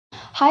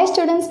Hi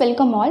students,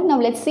 welcome all. Now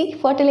let's see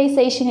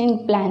fertilization in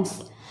plants.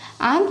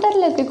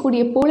 ஆந்தரில்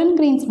இருக்கக்கூடிய pollen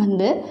grains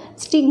வந்து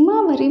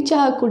ஸ்டிக்மாவை reach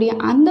ஆகக்கூடிய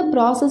அந்த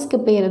ப்ராசஸ்க்கு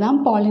பேர் தான்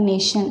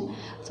பாலினேஷன்.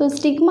 ஸோ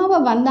ஸ்டிக்மாவை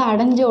வந்து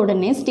அடைஞ்ச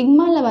உடனே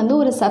ஸ்டிக்மாவில் வந்து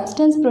ஒரு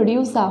சப்ஸ்டன்ஸ்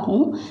ப்ரொடியூஸ்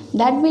ஆகும்.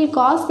 That will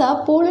cause the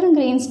pollen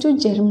grains to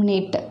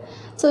germinate.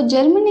 So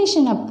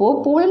germination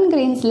அப்போது போலன்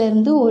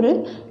கிரெயின்ஸ்லேருந்து ஒரு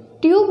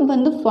டியூப்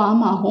வந்து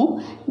ஃபார்ம் ஆகும்.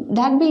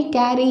 தட் வில்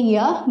கேரி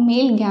அ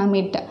மேல்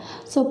கேமெட்.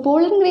 ஸோ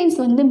போலன் கிரெயின்ஸ்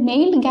வந்து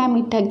மேல்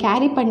கேமெட்டை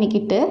கேரி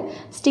பண்ணிக்கிட்டு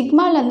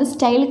ஸ்டிக்மாலேருந்து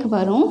ஸ்டைலுக்கு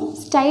வரும்,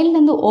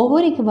 ஸ்டைல்லேருந்து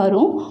ஓவரிக்கு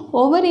வரும்,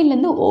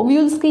 ஓவரிலேருந்து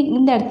ஓவியூல்ஸ்க்கு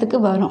இந்த இடத்துக்கு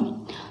வரும்.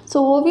 ஸோ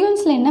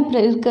ஓவியூல்ஸில் என்ன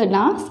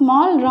இருக்குன்னா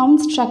small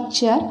round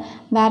structure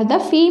where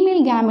the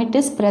female gamete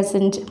is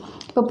present.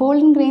 இப்போ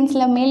போலன்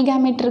கிரெயின்ஸில் மேல்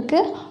கேமெட்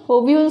இருக்குது,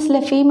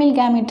 ஓவியூல்ஸில் ஃபீமேல்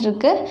கேமெட்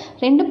இருக்குது.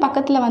 ரெண்டு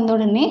பக்கத்தில் வந்த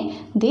உடனே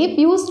தே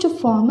fuse to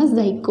form a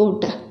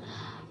zygote.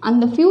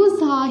 அந்த ஃபியூஸ்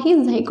ஆகி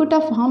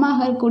ஜைகோட்டாக ஃபார்ம்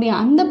ஆகக்கூடிய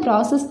அந்த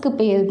ப்ராசஸ்க்கு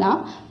பேர் தான்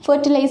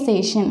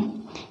ஃபர்டிலைசேஷன்.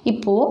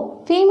 இப்போது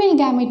ஃபீமேல்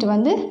கேமெட்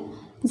வந்து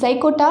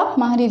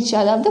ஜைகோட்டாக மாறிடுச்சு,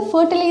 அதாவது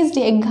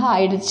ஃபர்டிலைஸ்டு எக்காக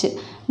ஆகிடுச்சு.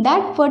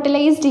 That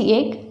fertilised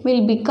egg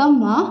will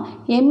become a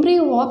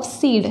embryo of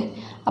seed.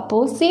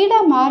 அப்போது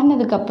சீடாக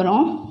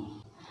மாறினதுக்கப்புறம்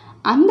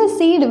அந்த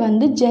சீடு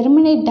வந்து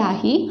ஜெர்மினேட்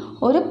ஆகி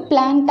ஒரு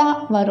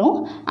பிளான்ட்டாக வரும்.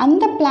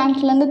 அந்த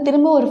பிளான்ட்லேருந்து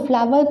திரும்ப ஒரு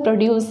ஃப்ளவர்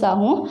ப்ரொடியூஸ்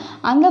ஆகும்.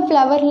 அந்த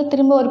ஃப்ளவரில்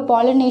திரும்ப ஒரு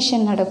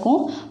பாலினேஷன் நடக்கும்.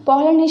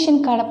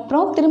 பாலினேஷனுக்கு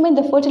அப்புறம் திரும்ப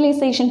இந்த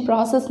ஃபர்டிலைசேஷன்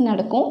ப்ராசஸ்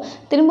நடக்கும்.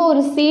 திரும்ப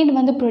ஒரு சீடு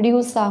வந்து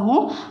ப்ரொடியூஸ்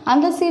ஆகும்.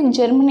 அந்த சீட்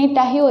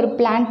ஜெர்மினேட் ஆகி ஒரு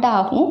பிளான்ட்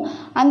ஆகும்.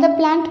 அந்த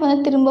பிளான்ட் வந்து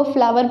திரும்ப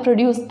ஃப்ளவர்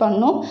ப்ரொடியூஸ்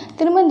பண்ணும்.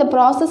 திரும்ப இந்த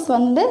ப்ராசஸ்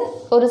வந்து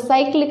ஒரு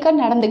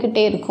சைக்கிளுக்காக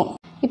நடந்துக்கிட்டே இருக்கும்.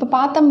 இப்போ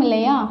பார்த்தோம்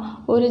இல்லையா,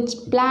 ஒரு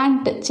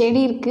பிளான்ட் செடி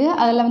இருக்குது,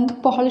 அதில் வந்து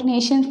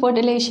பாலினேஷன்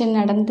ஃபர்டிலைசேஷன்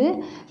நடந்து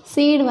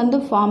சீடு வந்து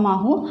ஃபார்ம்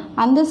ஆகும்.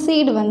 அந்த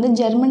சீடு வந்து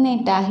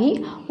ஜெர்மினேட் ஆகி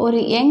ஒரு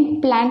யங்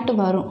பிளான்ட்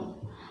வரும்.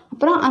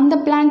 அப்புறம் அந்த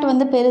பிளான்ட்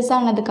வந்து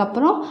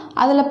பெருசானதுக்கப்புறம்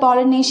அதில்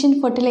பாலினேஷன்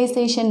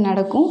ஃபர்டிலைசேஷன்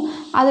நடக்கும்.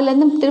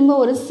 அதுலேருந்து திரும்ப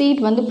ஒரு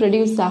சீட் வந்து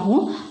ப்ரொடியூஸ்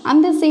ஆகும்.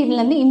 அந்த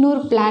சீட்லேருந்து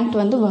இன்னொரு பிளான்ட்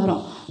வந்து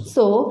வரும்.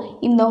 ஸோ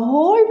இந்த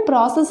ஹோல்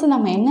ப்ராசஸ்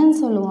நம்ம என்னன்னு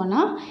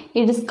சொல்லுவோம்னா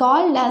it is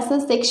called as a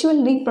sexual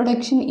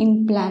reproduction in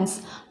plants.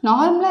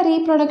 நார்மலாக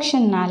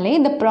ரீப்ரொடக்ஷன்னாலே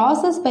the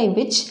process by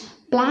which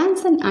plants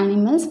and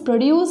animals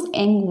produce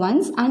young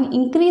ones and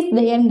increase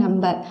their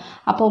number.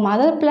 அப்போது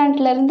மதர்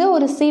பிளான்ட்லேருந்து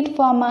ஒரு சீட்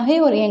ஃபார்ம் ஆகி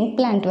ஒரு யங்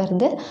பிளான்ட்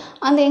வருது.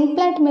 அந்த யங்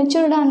பிளான்ட்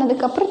மெச்சூர்ட்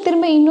ஆனதுக்கப்புறம்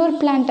திரும்ப இன்னொரு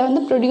பிளான்ட்டை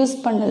வந்து ப்ரொடியூஸ்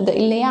பண்ணுது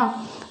இல்லையா.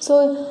 So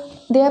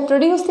they are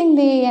producing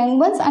the young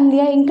ones and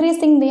they are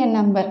increasing their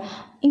number.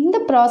 இந்த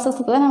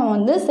ப்ராசஸ்க்கு தான் நம்ம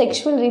வந்து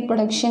செக்ஷுவல்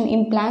ரீப்ரொடக்ஷன்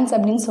இன் பிளான்ட்ஸ்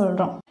அப்படின்னு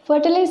சொல்கிறோம்.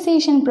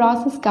 ஃபர்டிலைசேஷன்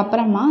ப்ராசஸ்க்கு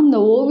அப்புறமா இந்த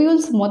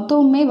ஓவியூல்ஸ்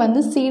மொத்தமே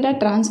வந்து சீடாக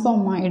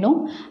ட்ரான்ஸ்ஃபார்ம் ஆகிடும்.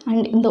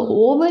 அண்ட் இந்த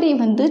ஓவரி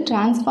வந்து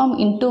transform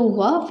into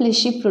a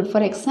ஃப்ளெஷி fruit.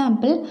 For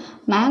example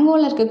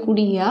மேங்கோவில்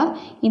இருக்கக்கூடிய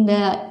இந்த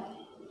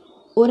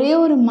ஒரே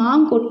ஒரு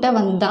மாங்கொட்டை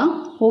வந்தால்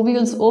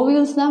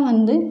ஓவியூல்ஸ் தான்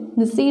வந்து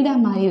இந்த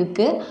சீடாக மாறி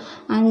இருக்குது.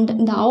 அண்ட்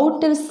இந்த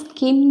அவுட்டர்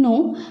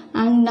ஸ்கின்னும்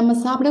அண்ட் நம்ம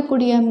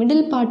சாப்பிடக்கூடிய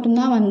மிடில் பார்ட்டும்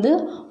தான் வந்து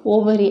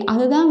ஓவரி.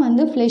 அதுதான்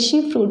வந்து ஃப்ளெஷி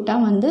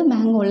ஃப்ரூட்டாக வந்து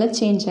மேங்கோவில்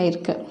சேஞ்ச்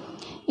ஆகிருக்கு.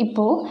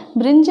 இப்போது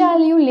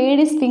பிரிஞ்சாலையும்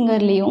லேடிஸ்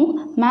ஃபிங்கர்லேயும்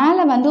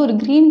மேலே வந்து ஒரு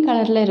க்ரீன்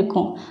கலரில்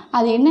இருக்கும்.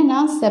 அது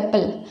என்னென்னா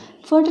செப்பல்.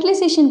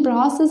 ஃபர்டிலைசேஷன்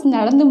ப்ராசஸ்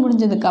நடந்து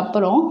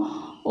முடிஞ்சதுக்கப்புறம்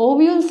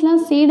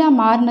ஓவியூல்ஸ்லாம் சீடாக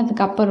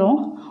மாறினதுக்கப்புறம்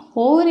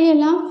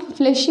ஓவரியெல்லாம்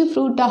ஃப்ளெஷி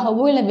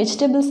ஃப்ரூட்டாகவோ இல்லை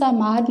வெஜிடபிள்ஸாக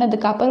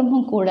மாறினதுக்கு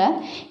அப்புறமும் கூட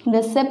இந்த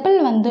செப்பல்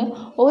வந்து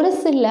ஒரு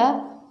சில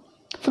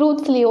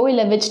ஃப்ரூட்ஸ்லேயோ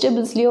இல்லை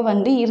வெஜிடபிள்ஸ்லேயோ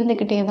வந்து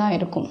இருந்துக்கிட்டே தான்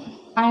இருக்கும்.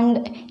 அண்ட்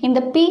இந்த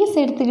பீஸ்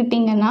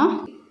எடுத்துக்கிட்டிங்கன்னா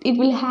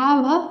it will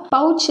have a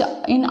pouch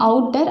in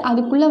outer.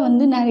 அதுக்குள்ளே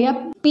வந்து நிறையா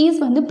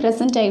பீஸ் வந்து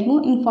ப்ரெசென்ட்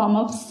ஆகிருக்கும் இன் ஃபார்ம்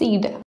ஆஃப்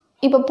சீடு.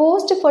 இப்போ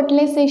போஸ்ட்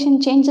ஃபர்டிலைசேஷன்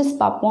சேஞ்சஸ்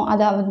பார்ப்போம்.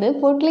 அதாவது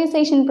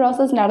ஃபர்டிலைசேஷன்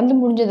ப்ராசஸ் நடந்து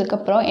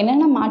முடிஞ்சதுக்கப்புறம்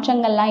என்னென்ன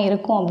மாற்றங்கள்லாம்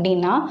இருக்கும்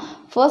அப்படின்னா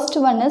first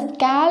one is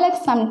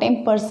கேலக்ஸ் sometime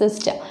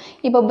persist.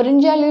 இப்போ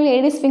பிரிஞ்சாலையும்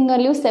லேடிஸ்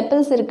ஃபிங்கர்லேயும்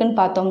செப்பல்ஸ் இருக்குதுன்னு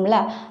பார்த்தோம்ல,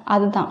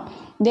 அதுதான்.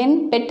 தென்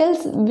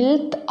petals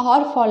வில்த்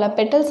R fall.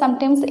 Petal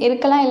sometimes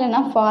இருக்கலாம்,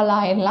 இல்லைனா ஃபால்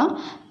ஆகிடலாம்.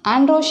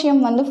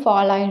 ஆண்ட்ரோஷியம் வந்து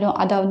ஃபால் ஆகிடும்,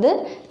 அதாவது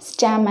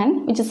ஸ்டாமன்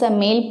விச் இஸ் அ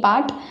மேல்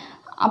பார்ட்.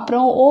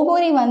 அப்புறம்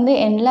ஓவோரி வந்து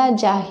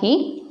என்லார்ஜ் ஆகி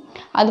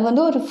அது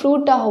வந்து ஒரு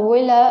ஃப்ரூட்டாகவோ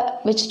இல்லை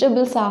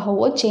வெஜிடபிள்ஸ்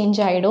ஆகவோ சேஞ்ச்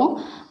ஆகிடும்.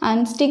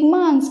 அண்ட் ஸ்டிக்மா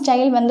அண்ட்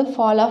ஸ்டைல் வந்து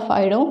ஃபால் ஆஃப்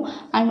ஆகிடும்.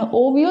 And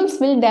ovules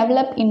will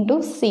develop into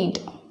seat.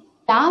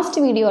 Last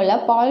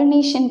வீடியோவில்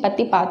பாலினேஷன்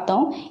பற்றி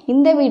பார்த்தோம்.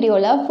 இந்த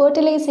வீடியோவில்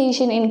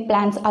ஃபர்டிலைசேஷன் இன்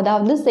பிளான்ட்ஸ்,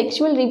 அதாவது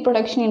செக்ஷுவல்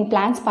ரீப்ரொடக்ஷன் இன்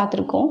பிளான்ட்ஸ்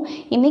பார்த்துருக்கோம்.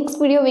 In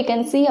next video we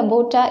can see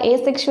about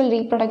asexual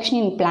reproduction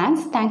in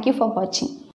plants. Thank you for watching.